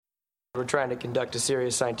We're trying to conduct a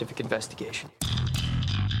serious scientific investigation.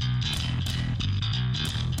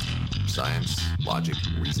 Science, logic,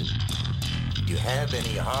 reason. Do you have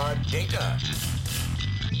any hard data?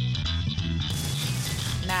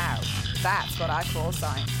 Now, that's what I call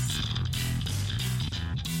science.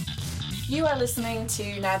 You are listening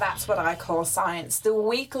to Now That's What I Call Science, the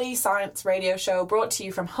weekly science radio show brought to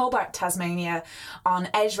you from Hobart, Tasmania on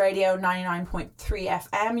Edge Radio 99.3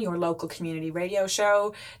 FM, your local community radio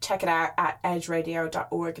show. Check it out at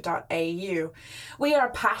edgeradio.org.au. We are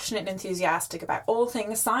passionate and enthusiastic about all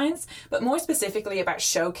things science, but more specifically about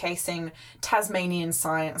showcasing Tasmanian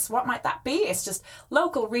science. What might that be? It's just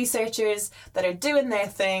local researchers that are doing their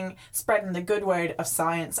thing, spreading the good word of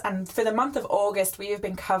science. And for the month of August, we have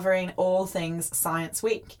been covering all things Science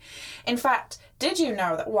Week. In fact, did you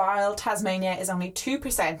know that while Tasmania is only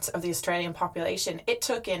 2% of the Australian population, it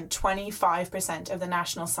took in 25% of the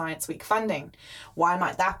National Science Week funding? Why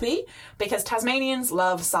might that be? Because Tasmanians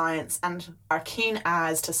love science and are keen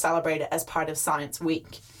as to celebrate it as part of Science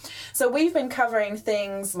Week. So we've been covering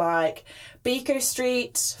things like Beaker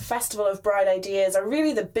Street, Festival of Bright Ideas, are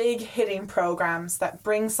really the big hitting programs that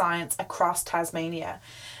bring science across Tasmania,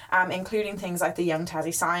 including things like the Young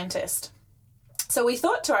Tassie Scientist. So we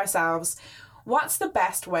thought to ourselves, what's the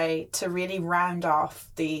best way to really round off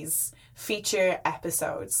these feature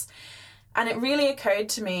episodes? And it really occurred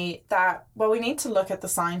to me that, well, we need to look at the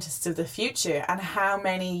scientists of the future and how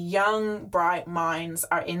many young, bright minds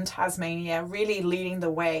are in Tasmania really leading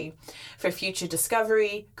the way for future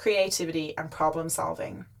discovery, creativity, and problem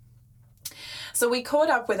solving. So we caught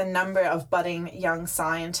up with a number of budding young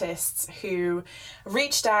scientists who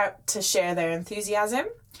reached out to share their enthusiasm.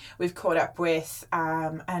 We've caught up with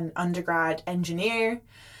an undergrad engineer,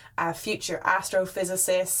 a future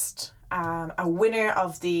astrophysicist, a winner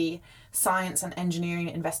of the Science and Engineering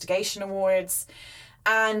Investigation Awards,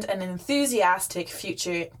 and an enthusiastic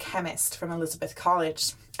future chemist from Elizabeth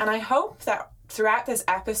College. And I hope that throughout this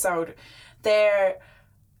episode, their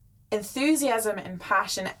enthusiasm and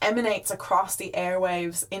passion emanates across the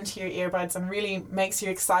airwaves into your earbuds and really makes you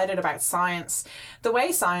excited about science the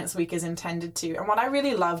way Science Week is intended to. And what I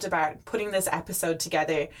really loved about putting this episode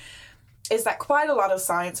together is that quite a lot of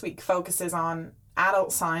Science Week focuses on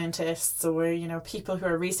adult scientists or, people who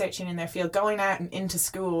are researching in their field, going out and into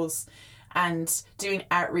schools and doing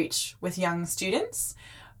outreach with young students.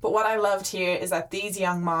 But what I loved here is that these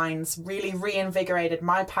young minds really reinvigorated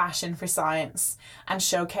my passion for science and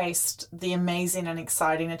showcased the amazing and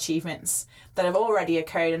exciting achievements that have already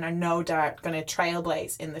occurred and are no doubt going to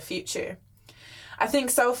trailblaze in the future. I think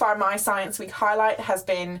so far my Science Week highlight has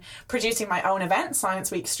been producing my own event, Science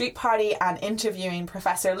Week Street Party, and interviewing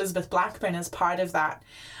Professor Elizabeth Blackburn as part of that.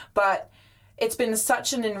 But it's been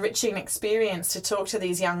such an enriching experience to talk to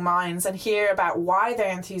these young minds and hear about why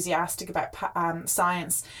they're enthusiastic about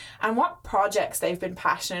science and what projects they've been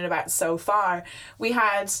passionate about so far. We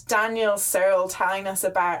had Daniel Searle telling us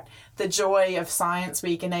about the joy of Science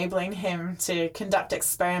Week, enabling him to conduct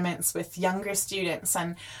experiments with younger students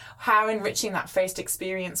and how enriching that first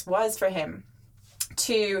experience was for him.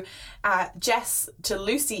 To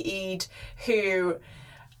Lucy Eade, who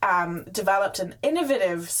developed an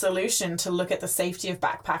innovative solution to look at the safety of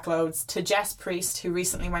backpack loads, to Jess Priest, who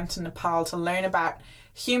recently went to Nepal to learn about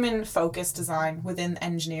human-focused design within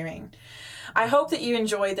engineering. I hope that you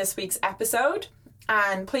enjoy this week's episode,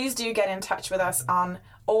 and please do get in touch with us on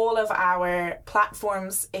all of our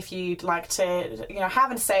platforms if you'd like to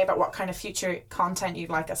have a say about what kind of future content you'd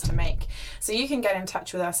like us to make. So you can get in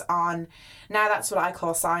touch with us on Now That's What I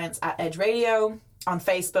Call Science at Edge Radio, on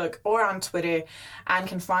Facebook or on Twitter, and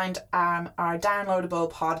can find our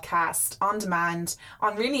downloadable podcast on demand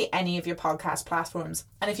on really any of your podcast platforms.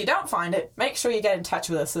 And if you don't find it, make sure you get in touch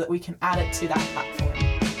with us so that we can add it to that platform.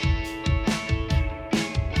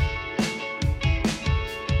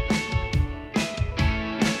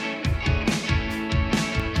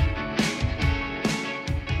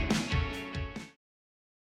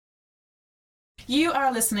 You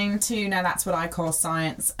are listening to Now That's What I Call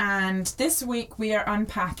Science, and this week we are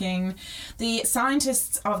unpacking the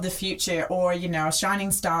scientists of the future, or,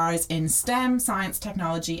 shining stars in STEM, science,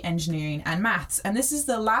 technology, engineering and maths. And this is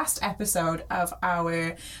the last episode of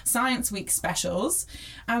our Science Week specials,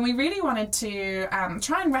 and we really wanted to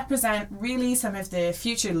try and represent really some of the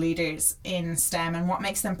future leaders in STEM and what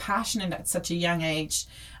makes them passionate at such a young age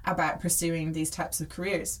about pursuing these types of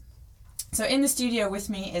careers. So in the studio with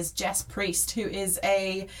me is Jess Priest, who is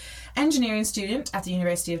a engineering student at the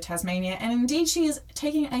University of Tasmania, and indeed she is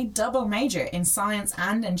taking a double major in science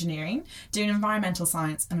and engineering, doing environmental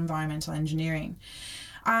science and environmental engineering.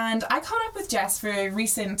 And I caught up with Jess for a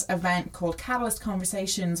recent event called Catalyst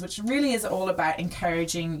Conversations, which really is all about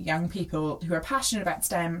encouraging young people who are passionate about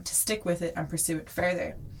STEM to stick with it and pursue it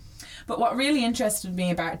further. But what really interested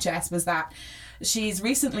me about Jess was that she's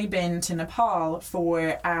recently been to Nepal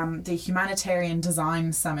for the Humanitarian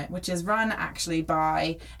Design Summit, which is run actually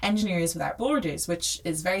by Engineers Without Borders, which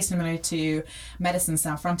is very similar to Médecins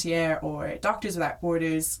Sans Frontières or Doctors Without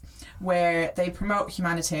Borders, where they promote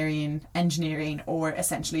humanitarian engineering, or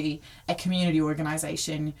essentially a community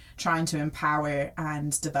organisation trying to empower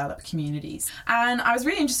and develop communities. And I was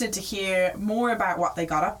really interested to hear more about what they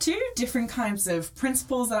got up to, different kinds of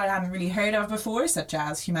principles that I hadn't really heard of before, such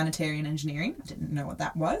as humanitarian engineering. I didn't know what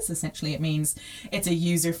that was. Essentially, it means it's a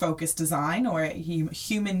user-focused design or a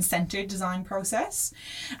human-centred design process.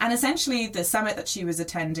 And essentially, the summit that she was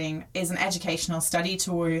attending is an educational study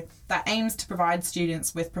tour that aims to provide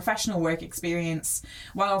students with professional work experience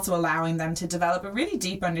while also allowing them to develop a really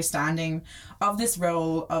deep understanding of this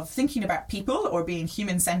role of thinking about people or being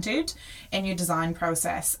human-centred in your design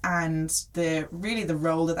process, and the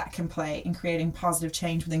role that can play in creating positive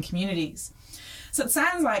change within communities. So it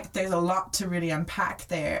sounds like there's a lot to really unpack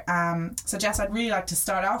there. So Jess, I'd really like to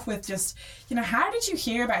start off with just, how did you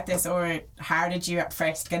hear about this, or how did you at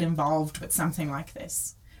first get involved with something like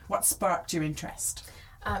this? What sparked your interest?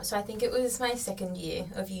 So I think it was my second year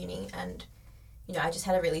of uni, and, I just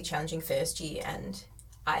had a really challenging first year, and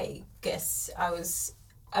I guess I was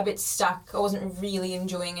a bit stuck. I wasn't really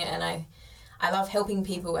enjoying it, and I love helping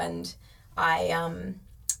people, and I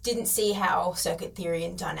didn't see how circuit theory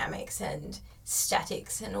and dynamics and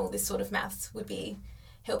statics and all this sort of maths would be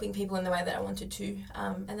helping people in the way that I wanted to.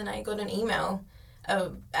 And then I got an email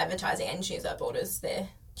advertising Engineers Without Borders, their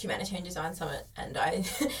Humanitarian Design Summit, and I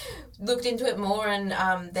looked into it more,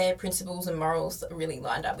 and their principles and morals really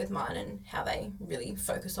lined up with mine and how they really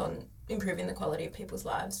focus on improving the quality of people's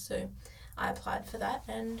lives. So I applied for that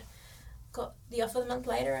and got the offer a month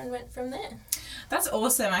later and went from there. That's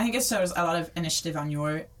awesome. I think it shows a lot of initiative on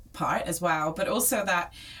your part as well, but also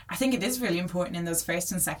that I think it is really important in those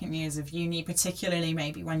first and second years of uni, particularly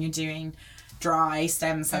maybe when you're doing dry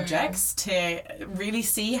STEM subjects, to really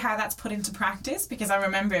see how that's put into practice. Because I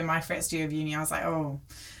remember in my first year of uni, I was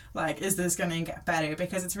like, is this going to get better?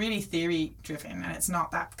 Because it's really theory driven and it's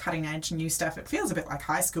not that cutting edge new stuff. It feels a bit like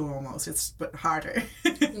high school almost. It's but harder.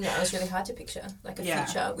 It was really hard to picture like a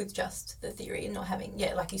future with just the theory and not having,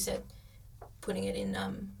 like you said, putting it in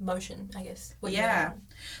motion, I guess.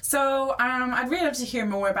 So I'd really love to hear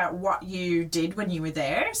more about what you did when you were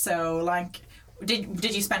there. So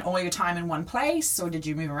did you spend all your time in one place, or did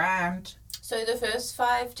you move around? So the first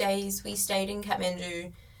 5 days we stayed in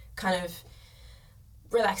Kathmandu, kind of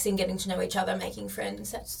relaxing, getting to know each other, making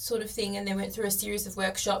friends, that sort of thing, and then went through a series of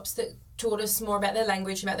workshops that taught us more about their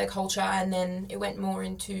language, about their culture, and then it went more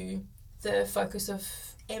into the focus of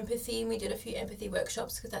empathy, and we did a few empathy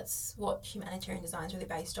workshops because that's what humanitarian design is really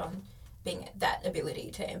based on, being that ability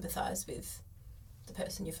to empathise with the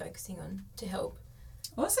person you're focusing on to help.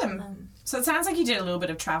 Awesome. So it sounds like you did a little bit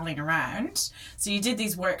of travelling around. So you did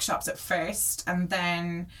these workshops at first and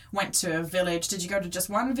then went to a village. Did you go to just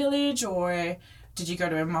one village, or did you go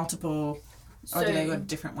to multiple, or did they go to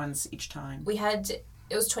different ones each time?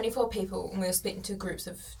 It was 24 people and we were split into groups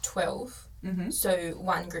of 12. Mm-hmm. So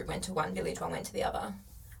one group went to one village, one went to the other.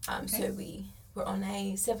 So we were on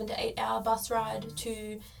a 7 to 8 hour bus ride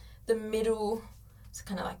to the middle, it's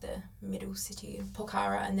kind of like the middle city,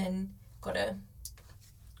 Pokhara, and then got a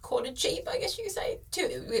quarter jeep, I guess you could say.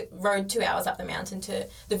 We rode 2 hours up the mountain to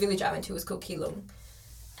the village I went to was called Keelung.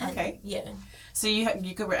 And, So you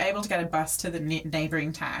were able to get a bus to the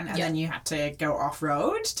neighbouring town, and then you had to go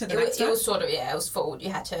off-road to the next one? It was sort of, it was forward. You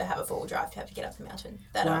had to have a four-wheel drive to have to get up the mountain.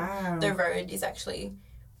 The road is actually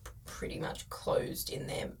pretty much closed in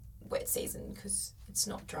their wet season because it's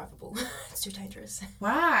not drivable. It's too dangerous.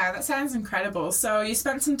 Wow, that sounds incredible. So you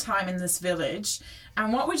spent some time in this village,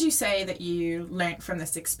 and what would you say that you learnt from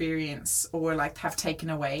this experience, or have taken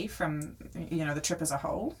away from the trip as a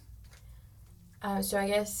whole? So I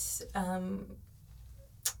guess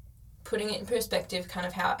putting it in perspective, kind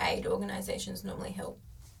of how aid organisations normally help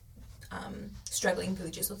struggling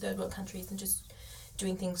villages or third world countries, and just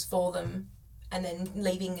doing things for them and then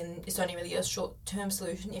leaving, and it's only really a short-term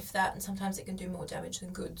solution, if that, and sometimes it can do more damage than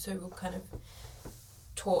good. So we're kind of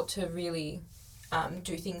taught to really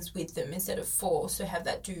do things with them instead of for, so have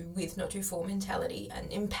that do with, not do for mentality, and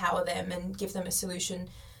empower them and give them a solution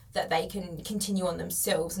that they can continue on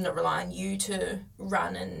themselves and not rely on you to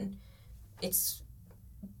run. And it's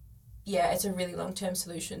a really long-term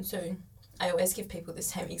solution. So I always give people the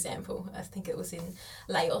same example. I think it was in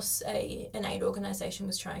Laos, an aid organisation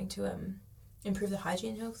was trying to improve the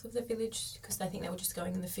hygiene health of the village because I think they were just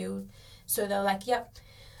going in the field. So they're like, yep,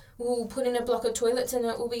 we'll put in a block of toilets and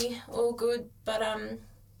it will be all good. But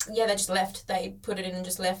they just left. They put it in and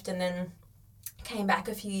just left, and then came back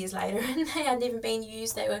a few years later and they hadn't even been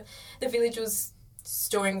used. The village was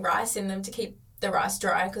storing rice in them to keep the rice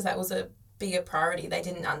dry because that was a bigger priority. They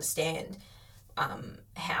didn't understand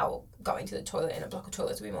how going to the toilet in a block of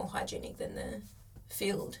toilets would be more hygienic than the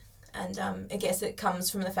field. And I guess it comes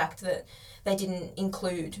from the fact that they didn't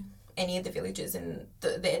include any of the villages in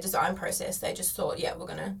their design process. They just thought, yeah, we're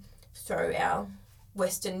going to throw our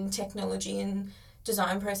Western technology and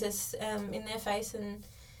design process in their face, and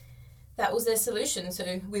that was their solution.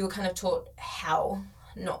 So we were kind of taught how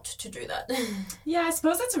not to do that. Yeah, I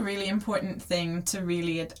suppose that's a really important thing to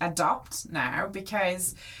really adopt now,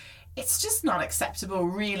 because it's just not acceptable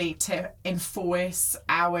really to enforce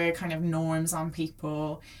our kind of norms on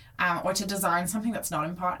people, or to design something that's not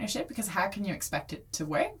in partnership, because how can you expect it to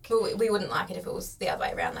work? Well, we wouldn't like it if it was the other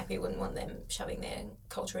way around. Like, we wouldn't want them shoving their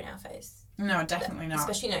culture in our face. No, definitely not.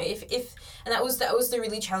 Especially, if and that was the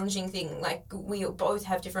really challenging thing. Like, we both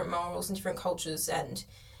have different morals and different cultures, and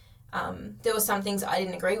there were some things I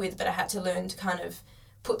didn't agree with, but I had to learn to kind of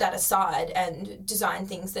put that aside and design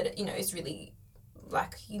things that, is really,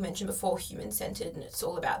 like you mentioned before, human-centered, and it's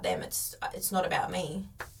all about them. It's not about me.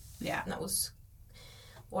 Yeah. And that was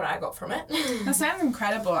what I got from it. That sounds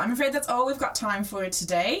incredible. I'm afraid that's all we've got time for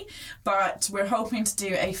today, but we're hoping to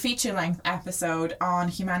do a feature-length episode on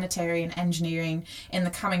humanitarian engineering in the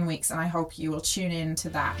coming weeks, and I hope you will tune in to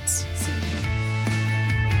that soon.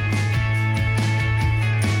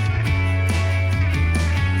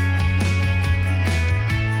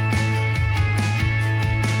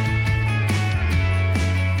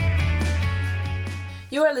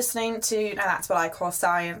 You are listening to Now That's What I Call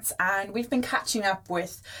Science, and we've been catching up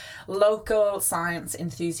with local science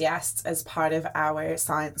enthusiasts as part of our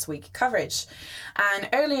Science Week coverage. And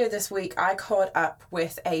earlier this week, I caught up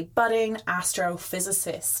with a budding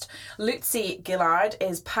astrophysicist. Lucy Gillard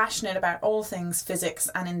is passionate about all things physics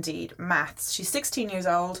and indeed maths. She's 16 years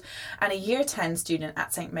old and a Year 10 student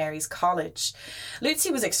at St. Mary's College.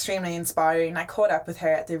 Lucy was extremely inspiring. I caught up with her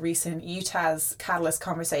at the recent UTAS Catalyst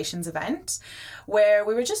Conversations event, where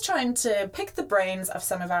we were just trying to pick the brains of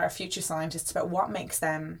some of our future scientists about what makes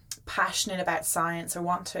them passionate about science or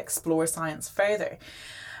want to explore science further.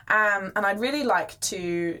 And I'd really like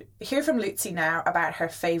to hear from Lucy now about her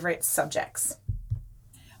favourite subjects.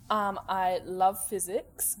 I love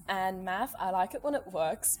physics and math. I like it when it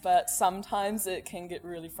works, but sometimes it can get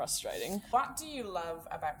really frustrating. What do you love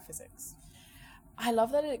about physics? I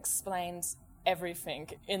love that it explains everything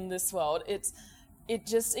in this world. It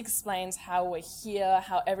just explains how we're here,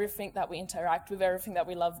 how everything that we interact with, everything that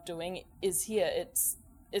we love doing is here.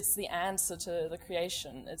 It's the answer to the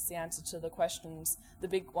creation. It's the answer to the questions, the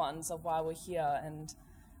big ones of why we're here, and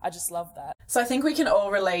I just love that. So I think we can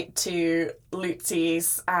all relate to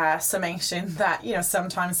Lucy's summation that,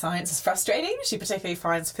 sometimes science is frustrating. She particularly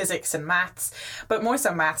finds physics and maths, but more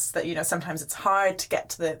so maths, that, sometimes it's hard to get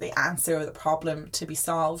to the answer or the problem to be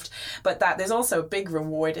solved, but that there's also a big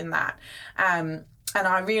reward in that. And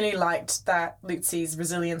I really liked that Lucy's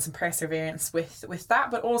resilience and perseverance with that,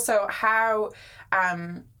 but also how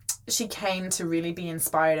she came to really be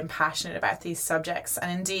inspired and passionate about these subjects. And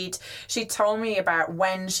indeed, she told me about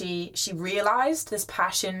when she realised this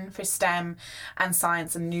passion for STEM and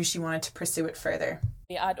science and knew she wanted to pursue it further.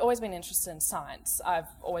 Yeah, I'd always been interested in science. I've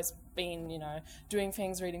always been, doing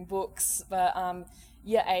things, reading books, but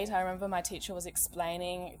Year 8, I remember my teacher was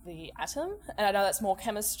explaining the atom, and I know that's more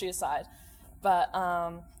chemistry side, but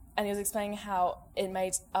and he was explaining how it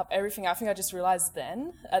made up everything. I think I just realised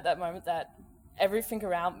then, at that moment, that everything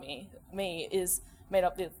around me is made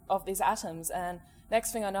up of these atoms. And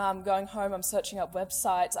next thing I know, I'm going home, I'm searching up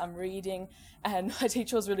websites, I'm reading, and my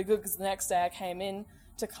teacher was really good because the next day I came in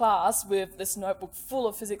to class with this notebook full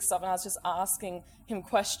of physics stuff, and I was just asking him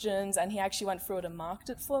questions, and he actually went through it and marked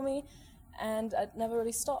it for me, and it never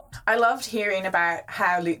really stopped. I loved hearing about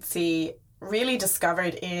how Lucy really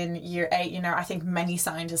discovered in Year 8, I think many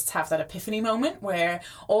scientists have that epiphany moment where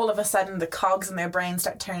all of a sudden the cogs in their brain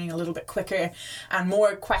start turning a little bit quicker and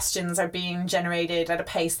more questions are being generated at a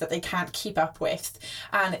pace that they can't keep up with,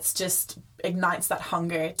 and it's just ignites that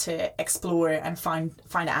hunger to explore and find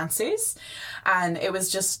answers. And it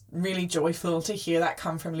was just really joyful to hear that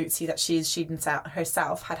come from Lucy, that she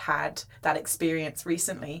herself had that experience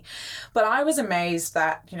recently. But I was amazed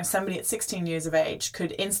that somebody at 16 years of age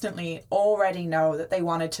could instantly already know that they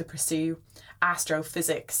wanted to pursue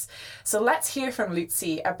astrophysics. So let's hear from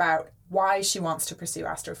Lucy about why she wants to pursue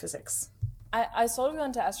astrophysics. I sort of got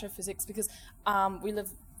into astrophysics because we live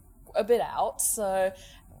a bit out, so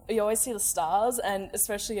you always see the stars, and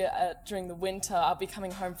especially during the winter, I'll be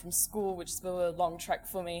coming home from school, which is a long trek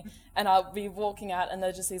for me, and I'll be walking out and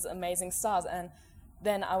there's just these amazing stars, and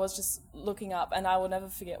then I was just looking up, and I will never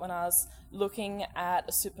forget when I was looking at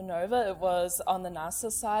a supernova. It was on the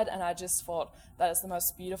NASA side, and I just thought that is the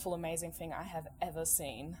most beautiful, amazing thing I have ever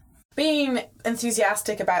seen. Being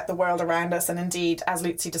enthusiastic about the world around us, and indeed, as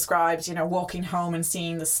Lucy described, walking home and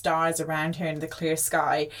seeing the stars around her in the clear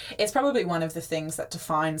sky, it's probably one of the things that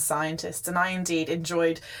defines scientists. And I indeed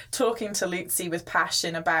enjoyed talking to Lucy with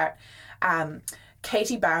passion about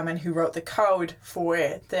Katie Bauman, who wrote the code for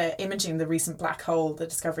the imaging the recent black hole, the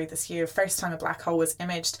discovery this year, first time a black hole was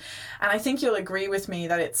imaged. And I think you'll agree with me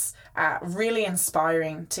that it's really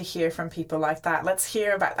inspiring to hear from people like that. Let's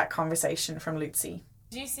hear about that conversation from Lucy.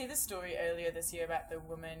 Did you see the story earlier this year about the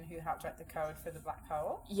woman who helped write the code for the black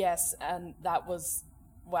hole? Yes, and that was,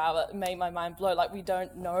 wow, it made my mind blow. Like, we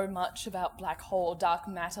don't know much about black hole or dark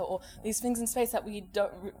matter or these things in space that we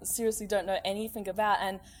seriously don't know anything about.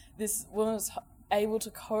 And this woman was able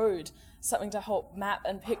to code something to help map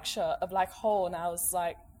and picture a black hole, and I was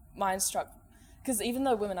like mind struck, because even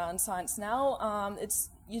though women are in science now,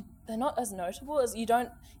 they're not as notable, as you don't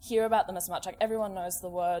hear about them as much. Like, everyone knows the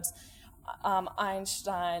words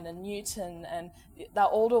Einstein and Newton, and they're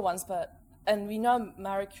older ones, and we know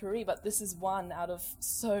Marie Curie, but this is one out of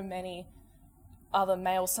so many other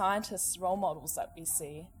male scientists, role models that we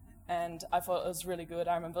see. And I thought it was really good.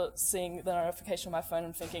 I remember seeing the notification on my phone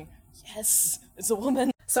and thinking, yes, it's a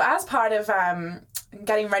woman. So as part of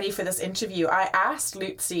getting ready for this interview, I asked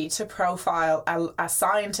Lucy to profile a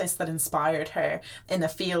scientist that inspired her in the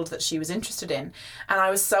field that she was interested in. And I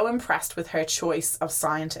was so impressed with her choice of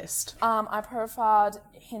scientist. I profiled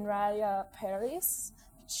Henrietta Paris.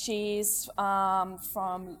 She's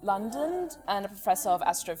from London and a professor of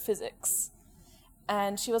astrophysics.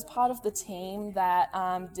 And she was part of the team that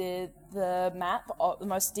did the map, the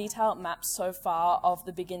most detailed map so far of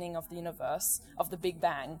the beginning of the universe, of the Big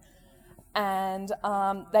Bang. And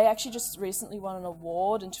they actually just recently won an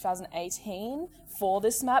award in 2018 for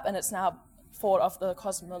this map, and it's now thought of the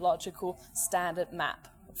cosmological standard map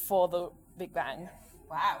for the Big Bang.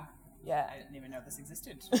 Wow. Yeah. I didn't even know this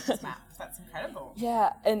existed, this map. That's incredible.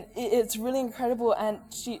 Yeah, and it's really incredible, and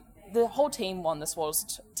the whole team won this award. It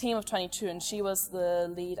was a team of 22, and she was the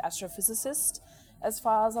lead astrophysicist, as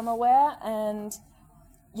far as I'm aware. And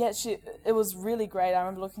yeah, it was really great. I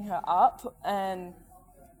remember looking her up, and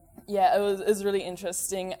yeah, it was really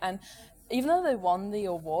interesting. And even though they won the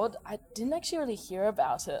award, I didn't actually really hear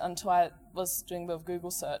about it until I was doing a bit of Google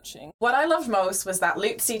searching. What I loved most was that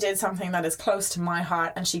Lucy did something that is close to my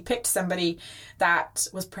heart, and she picked somebody that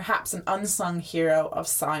was perhaps an unsung hero of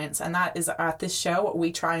science, and that is at this show what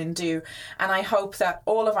we try and do. And I hope that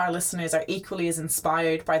all of our listeners are equally as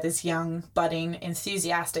inspired by this young, budding,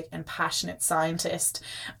 enthusiastic and passionate scientist.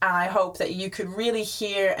 And I hope that you could really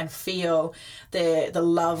hear and feel the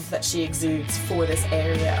love that she exudes for this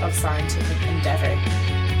area of scientific endeavour.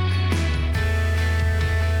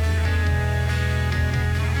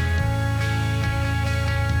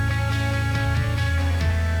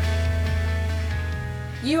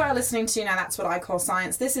 You are listening to Now That's What I Call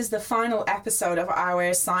Science. This is the final episode of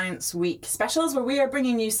our Science Week specials, where we are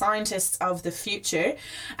bringing you scientists of the future.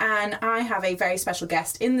 And I have a very special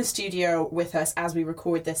guest in the studio with us as we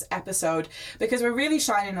record this episode, because we're really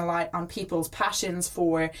shining a light on people's passions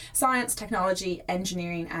for science, technology,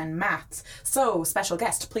 engineering and maths. So, special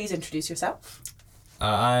guest, please introduce yourself.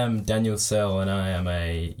 I am Daniel Sell, and I am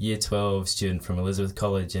a Year 12 student from Elizabeth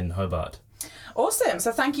College in Hobart. Awesome.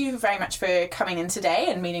 So thank you very much for coming in today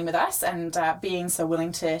and meeting with us, and being so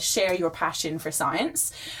willing to share your passion for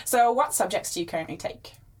science. So what subjects do you currently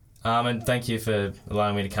take? And thank you for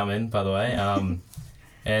allowing me to come in, by the way.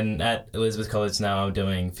 And at Elizabeth College now I'm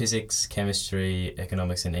doing physics, chemistry,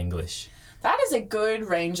 economics and English. That is a good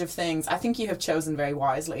range of things. I think you have chosen very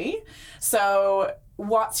wisely. So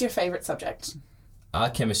what's your favourite subject?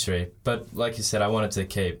 Chemistry, but like you said, I wanted to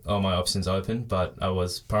keep all my options open, but I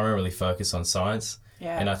was primarily focused on science,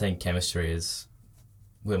 and I think chemistry is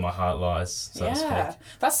where my heart lies, so to speak.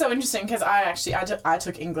 That's so interesting, because I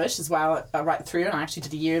took English as well right through, and I actually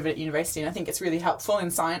did a year of it at university, and I think it's really helpful in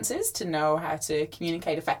sciences to know how to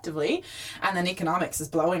communicate effectively, and then economics is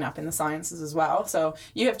blowing up in the sciences as well, so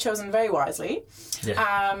you have chosen very wisely.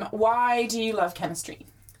 Why do you love chemistry?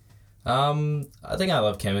 I think I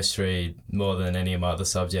love chemistry more than any of my other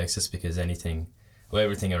subjects, just because everything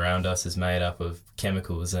around us is made up of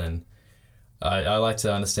chemicals, and I like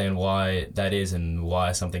to understand why that is and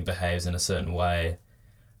why something behaves in a certain way.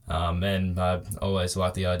 And I always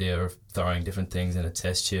like the idea of throwing different things in a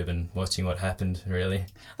test tube and watching what happened, really.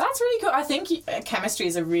 That's really cool. I think chemistry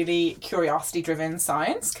is a really curiosity-driven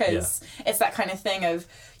science because it's that kind of thing of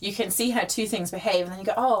you can see how two things behave and then you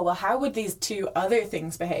go, oh, well, how would these two other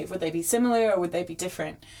things behave? Would they be similar or would they be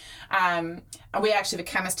different? And we actually have a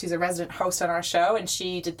chemist who's a resident host on our show, and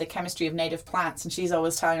she did the chemistry of native plants, and she's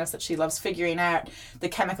always telling us that she loves figuring out the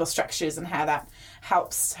chemical structures and how that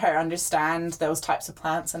helps her understand those types of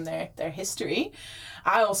plants and their history.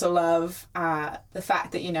 I also love the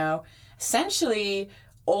fact that, you know, essentially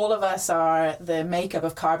all of us are the makeup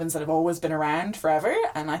of carbons that have always been around forever,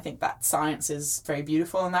 and I think that science is very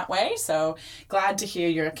beautiful in that way. So glad to hear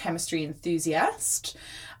you're a chemistry enthusiast.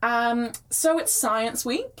 So it's Science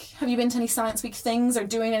Week. Have you been to any Science Week things or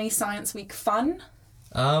doing any Science Week fun?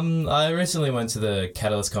 I recently went to the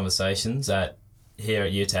Catalyst Conversations here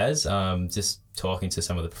at UTAS, just talking to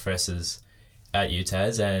some of the professors at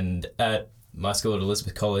UTAS, and at my school at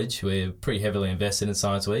Elizabeth College, we're pretty heavily invested in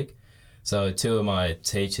Science Week. So two of my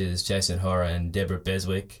teachers, Jason Horror and Deborah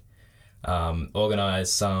Beswick,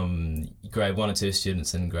 organised some grade 1 and 2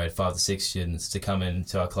 students and grade 5 to 6 students to come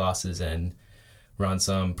into our classes and run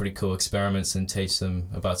some pretty cool experiments and teach them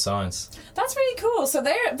about science. That's really cool. So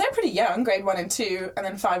they're pretty young, grade 1 and 2, and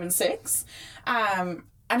then 5 and 6. And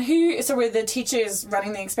so were the teachers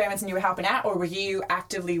running the experiments and you were helping out, or were you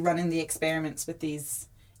actively running the experiments with these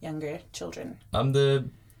younger children?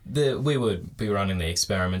 We would be running the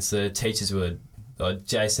experiments. The teachers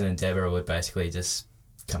Jason and Deborah would basically just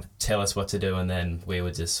kind of tell us what to do, and then we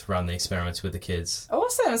would just run the experiments with the kids.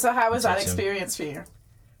 Awesome. So how was that experience for you?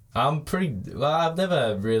 I've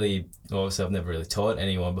never really taught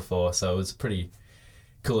anyone before, so it was a pretty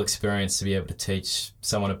cool experience to be able to teach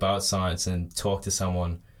someone about science and talk to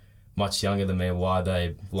someone much younger than me why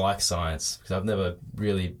they like science, because I've never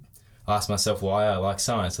really asked myself why I like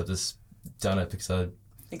science. I've just done it because I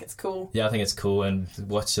think it's cool. Yeah, I think it's cool, and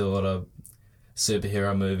watched a lot of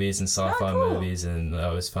superhero movies and sci-fi movies, and I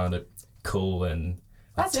always found it cool and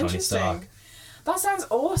That's Tony interesting. Stark. That sounds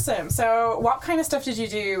awesome. So what kind of stuff did you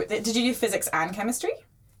do? Did you do physics and chemistry?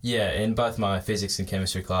 Yeah, in both my physics and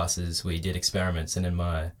chemistry classes, we did experiments, and in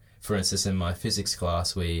my physics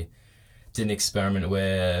class, we did an experiment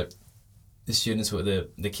where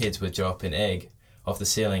the kids would drop an egg off the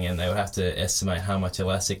ceiling, and they would have to estimate how much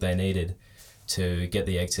elastic they needed to get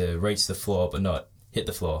the egg to reach the floor but not hit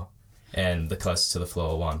the floor, and the closest to the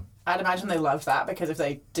floor won. I'd imagine they loved that, because if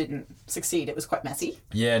they didn't succeed, it was quite messy.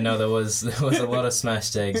 Yeah, no, there was a lot of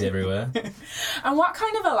smashed eggs everywhere. And what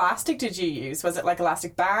kind of elastic did you use? Was it like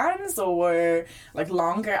elastic bands or like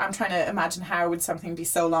longer? I'm trying to imagine how would something be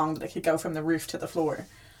so long that it could go from the roof to the floor.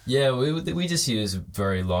 Yeah, we just used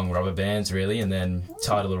very long rubber bands, really, and then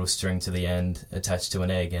tied a little string to the end attached to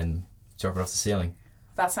an egg and drop it off the ceiling.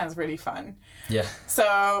 That sounds really fun. Yeah.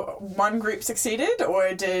 So one group succeeded, or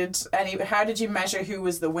how did you measure who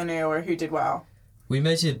was the winner or who did well? We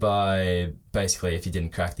measured by basically if you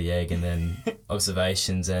didn't crack the egg, and then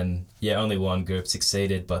observations, and only one group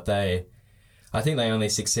succeeded, but I think they only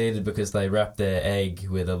succeeded because they wrapped their egg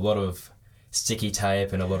with a lot of sticky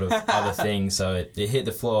tape and a lot of other things, so it hit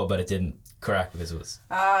the floor but it didn't crack because it was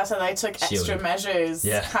so they took extra measures.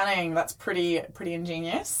 Yeah. Cunning. That's pretty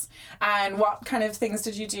ingenious. And what kind of things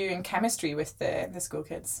did you do in chemistry with the school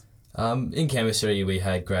kids? In chemistry we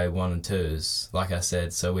had grade 1 and 2s, like I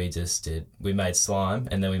said, so we made slime,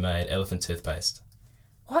 and then we made elephant toothpaste.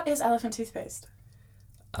 What is elephant toothpaste?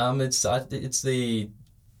 It's the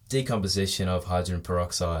decomposition of hydrogen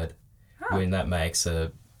peroxide when that makes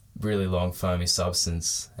a really long foamy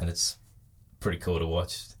substance, and it's pretty cool to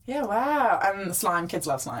watch. Yeah, wow. And slime, kids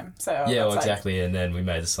love slime. So yeah, well, exactly. And then we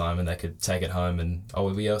made the slime, and they could take it home. And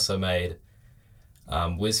we also made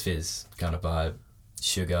Whiz Fizz, kind of by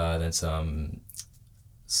sugar, then some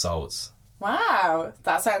salts. Wow,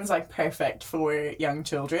 that sounds like perfect for young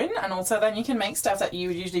children. And also then you can make stuff that you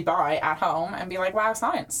would usually buy at home and be like, wow,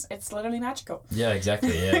 science. It's literally magical. Yeah,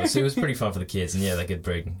 exactly. Yeah, so it was pretty fun for the kids, and they could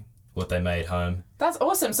bring what they made home. That's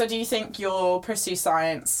awesome. So do you think you'll pursue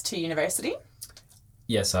science to university?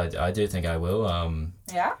 Yes, I do think I will.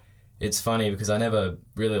 Yeah? It's funny because I never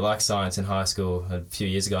really liked science in high school. A few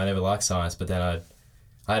years ago, I never liked science, but then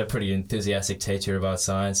I had a pretty enthusiastic teacher about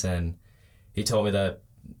science, and he told me that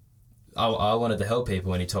I wanted to help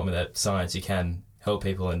people, and he taught me that science, you can help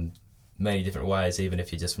people in many different ways. Even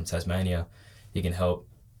if you're just from Tasmania, you can help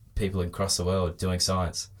people across the world doing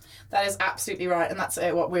science. That is absolutely right, and that's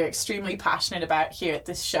what we're extremely passionate about here at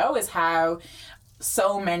this show, is how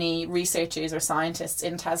so many researchers or scientists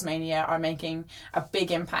in Tasmania are making a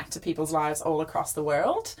big impact to people's lives all across the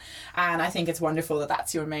world. And I think it's wonderful that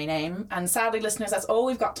that's your main aim. And sadly, listeners, that's all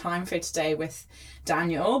we've got time for today with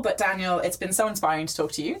Daniel. But Daniel, it's been so inspiring to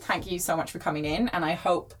talk to you. Thank you so much for coming in. And I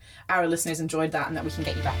hope our listeners enjoyed that and that we can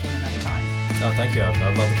get you back in another time. Oh, thank you.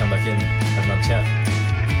 I'd love to come back in and have another chat.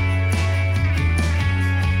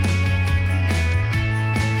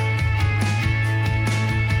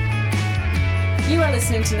 You are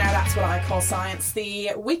listening to Now That's What I Call Science,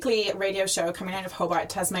 the weekly radio show coming out of Hobart,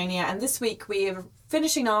 Tasmania. And this week we're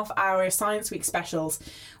finishing off our Science Week specials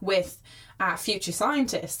with future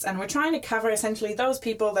scientists. And we're trying to cover essentially those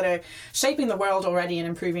people that are shaping the world already and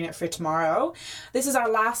improving it for tomorrow. This is our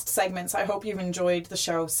last segment, so I hope you've enjoyed the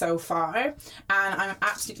show so far. And I'm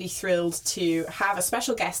absolutely thrilled to have a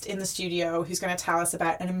special guest in the studio who's going to tell us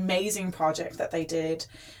about an amazing project that they did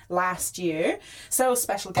last year. So,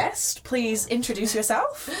 special guest, please introduce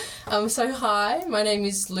yourself. So hi, my name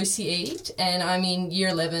is Lucy Eade and I'm in Year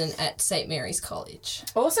 11 at St Mary's College.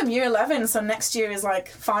 Awesome, Year 11, so next year is like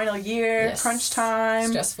final year, Yes. crunch time.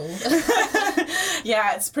 Stressful.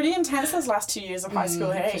 Yeah, it's pretty intense those last 2 years of high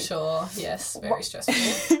school, hey? For sure, yes, very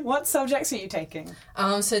stressful. What subjects are you taking?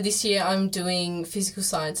 So this year I'm doing physical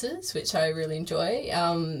sciences, which I really enjoy,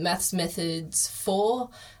 maths methods 4,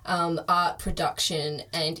 art production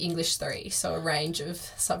and English 3, so a range of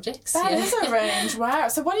subjects. That is a range, wow.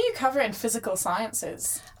 So what do you cover in physical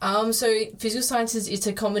sciences? So physical sciences, it's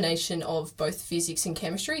a combination of both physics and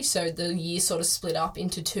chemistry, so the year sort of split up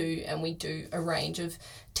into 2 and we do a range of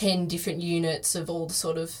 10 different units of all the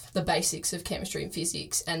sort of the basics of chemistry and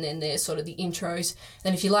physics, and then there's sort of the intros,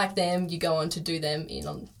 and if you like them you go on to do them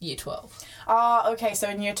in year 12. Oh, okay, so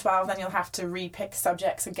in year 12 then you'll have to re-pick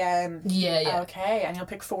subjects again. Yeah. Okay, and you'll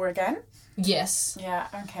pick 4 again? Yes. Yeah,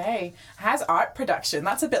 okay. How's art production?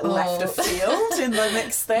 That's a bit left of field in the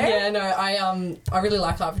mix there. Yeah, no, I really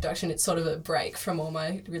like art production. It's sort of a break from all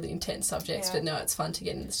my really intense subjects, but no, it's fun to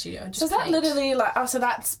get in the studio and just So is that paint. literally like, so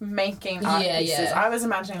that's making art pieces. Yeah. I was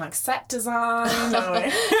imagining like set design. No,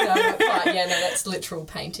 not quite. Yeah, no, that's literal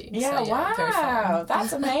painting. Yeah, so, very fun. wow.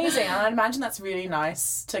 That's amazing. And I imagine that's really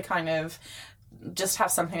nice to kind of just have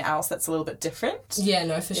something else that's a little bit different. Yeah,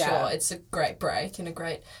 no, for Yeah. sure. It's a great break and a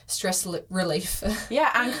great stress relief. Yeah,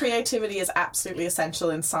 and creativity is absolutely essential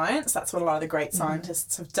in science. That's what a lot of the great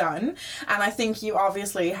scientists have done. And I think you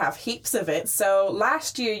obviously have heaps of it. So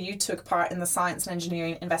last year you took part in the Science and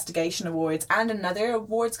Engineering Investigation Awards and another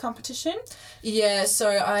awards competition. Yeah, so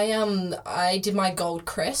I did my Gold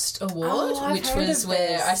Crest Award, I've which heard was of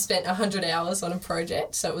where this. I spent 100 hours on a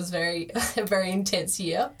project, so it was a very intense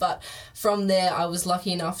year. But from there, I was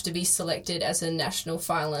lucky enough to be selected as a national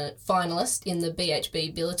finalist in the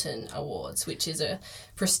BHB Billiton Awards, which is a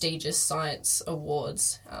prestigious science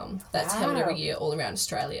awards that's held every year all around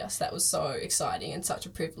Australia. So that was so exciting and such a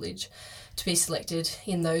privilege to be selected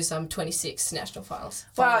in those 26 national finals.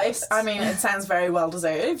 Well, it sounds very well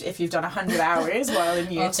deserved if you've done 100 hours while in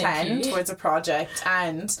year 10 towards a project.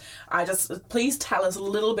 And please tell us a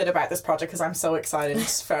little bit about this project because I'm so excited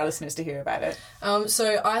for our listeners to hear about it.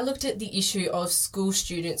 So I looked at the issue of school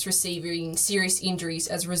students receiving serious injuries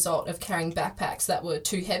as a result of carrying backpacks that were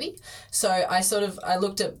too heavy. So I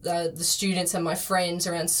looked at the students and my friends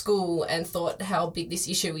around school and thought how big this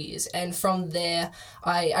issue is. And from there,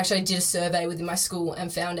 I actually did a survey within my school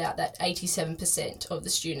and found out that 87% of the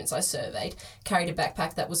students I surveyed carried a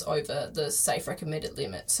backpack that was over the safe recommended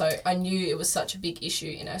limit. So I knew it was such a big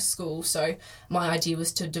issue in our school. So my idea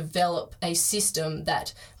was to develop a system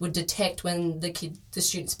that would detect when the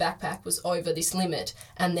student's backpack was over this limit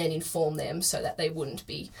and then inform them so that they wouldn't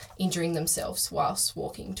be injuring themselves whilst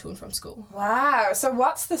walking to and from school. Wow. So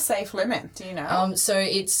what's the safe limit? Do you know? So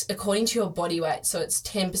it's according to your body weight. So it's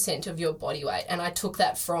 10% of your body weight. And I took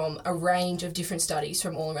that from a range of different studies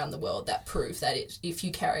from all around the world that prove that if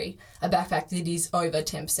you carry a backpack that is over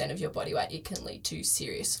 10% of your body weight, it can lead to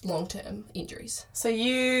serious long-term injuries. So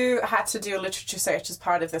you had to do a literature search as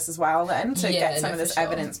part of this as well then to get some of this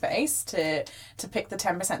evidence base to pick the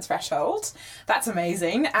 10% threshold. That's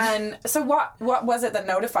amazing. And so what was it that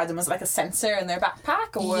notified them? Was it like a sensor in their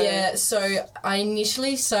backpack? Or? Yeah, so I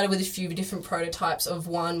initially started with a few different prototypes of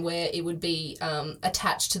one where it would be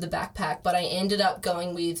attached to the backpack, but I ended up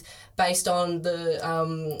going with, based on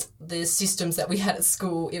the systems that we had at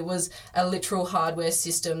school, it was a literal hardware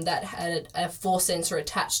system that had a force sensor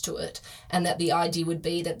attached to it, and that the idea would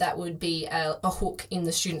be that would be a hook in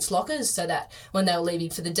the students' lockers so that when they were leaving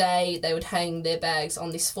for the day, they would hang their bags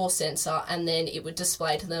on this force sensor and then it would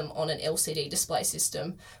display to them on an LCD display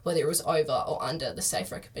system whether it was over or under the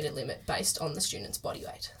safe recommended limit based on the student's student's body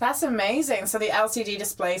weight. That's amazing. So the LCD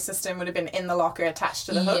display system would have been in the locker attached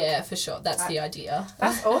to the hook? Yeah, for sure. That's the idea.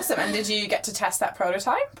 That's awesome. And did you get to test that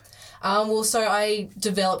prototype? Well, so I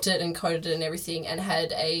developed it and coded it and everything and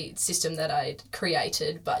had a system that I'd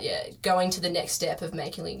created. But yeah, going to the next step of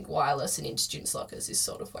making wireless and in students' lockers is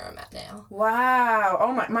sort of where I'm at now. Wow.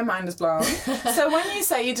 Oh, my mind is blown. So when you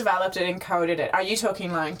say you developed it and coded it, are you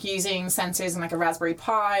talking like using sensors in like a Raspberry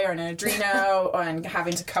Pi or an Arduino and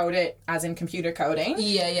having to code it as in computer coding?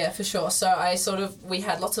 Yeah, for sure. So we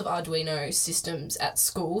had lots of Arduino systems at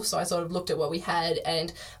school. So I sort of looked at what we had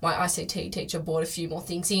and my ICT teacher brought a few more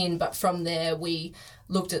things in. But from there, we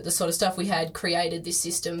looked at the sort of stuff we had, created this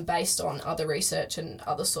system based on other research and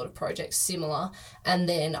other sort of projects similar. And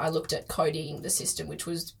then I looked at coding the system, which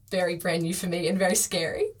was very brand new for me and very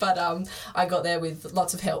scary. But I got there with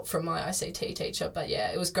lots of help from my ICT teacher. But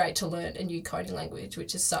yeah, it was great to learn a new coding language,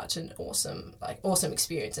 which is such an awesome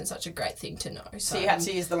experience and such a great thing to know. So you had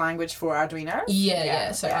to use the language for Arduino?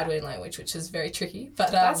 Yeah. So Arduino language, which is very tricky.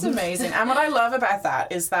 But that's amazing. And what I love about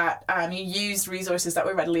that is that you used resources that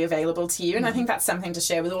were readily available to you. And I think that's something to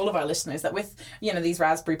share with all of our listeners, that with, these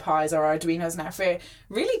Raspberry Pis or Arduinos now, for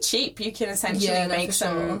really cheap, you can essentially make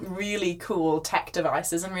some really cool tech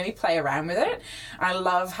devices and really play around with it. I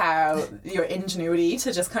love how your ingenuity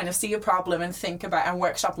to just kind of see a problem and think about and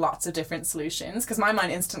workshop lots of different solutions, because my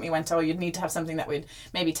mind instantly went, you'd need to have something that would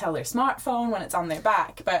maybe tell their smartphone when it's on their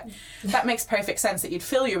back, but that makes perfect sense, that you'd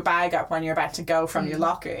fill your bag up when you're about to go from your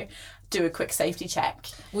locker, do a quick safety check.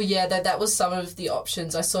 Well, yeah, that was some of the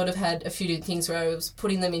options. I sort of had a few different things where I was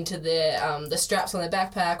putting them into the straps on their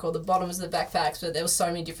backpack or the bottoms of the backpacks, but there were so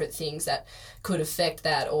many different things that could affect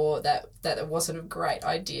that, or that wasn't a great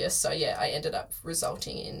idea. So yeah, I ended up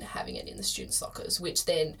resulting in having it in the students' lockers, which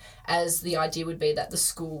then, as the idea would be that the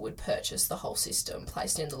school would purchase the whole system,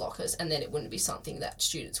 place it in the lockers, and then it wouldn't be something that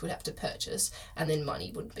students would have to purchase, and then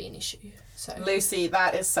money wouldn't be an issue. So Lucy,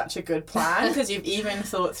 that is such a good plan, because you've even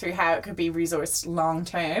thought through how it could be resourced long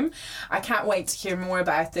term. I can't wait to hear more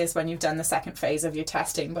about this when you've done the second phase of your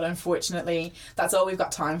testing, but unfortunately that's all we've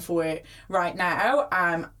got time for right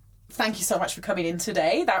now. Thank you so much for coming in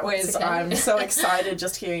today. That was, I'm so excited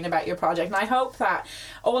just hearing about your project. And I hope that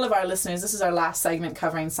all of our listeners, this is our last segment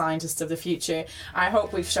covering scientists of the future. I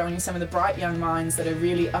hope we've shown you some of the bright young minds that are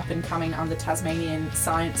really up and coming on the Tasmanian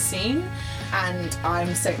science scene. And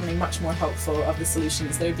I'm certainly much more hopeful of the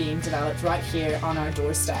solutions that are being developed right here on our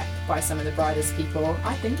doorstep by some of the brightest people,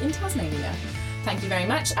 I think, in Tasmania. Thank you very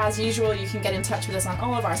much. As usual, you can get in touch with us on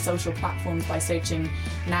all of our social platforms by searching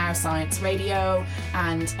Now Science Radio,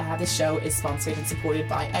 and this show is sponsored and supported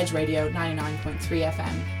by Edge Radio 99.3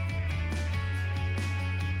 FM.